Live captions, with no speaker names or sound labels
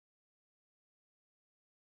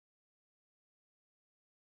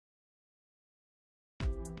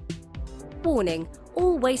Warning: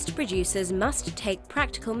 all waste producers must take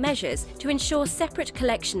practical measures to ensure separate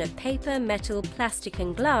collection of paper, metal, plastic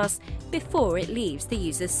and glass before it leaves the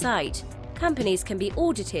user's site. Companies can be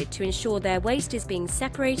audited to ensure their waste is being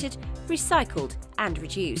separated, recycled and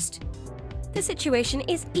reduced. The situation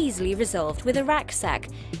is easily resolved with a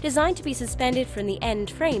racksack, designed to be suspended from the end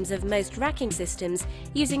frames of most racking systems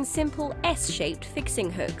using simple S-shaped fixing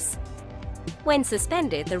hooks. When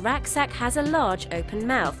suspended, the racksack has a large open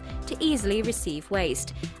mouth to easily receive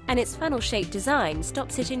waste, and its funnel-shaped design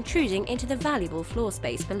stops it intruding into the valuable floor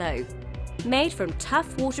space below. Made from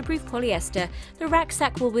tough waterproof polyester, the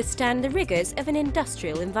racksack will withstand the rigours of an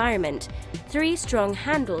industrial environment. 3 strong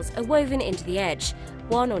handles are woven into the edge,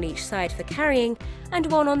 1 on each side for carrying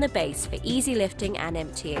and 1 on the base for easy lifting and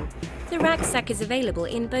emptying. The racksack is available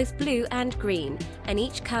in both blue and green, and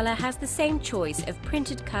each colour has the same choice of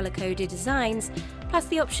printed colour-coded designs, plus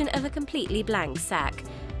the option of a completely blank sack.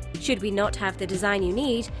 Should we not have the design you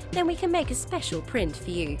need, then we can make a special print for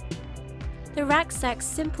you. The racksack's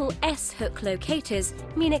simple S-hook locators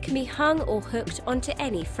mean it can be hung or hooked onto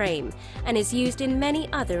any frame, and is used in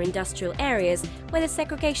many other industrial areas where the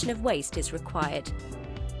segregation of waste is required.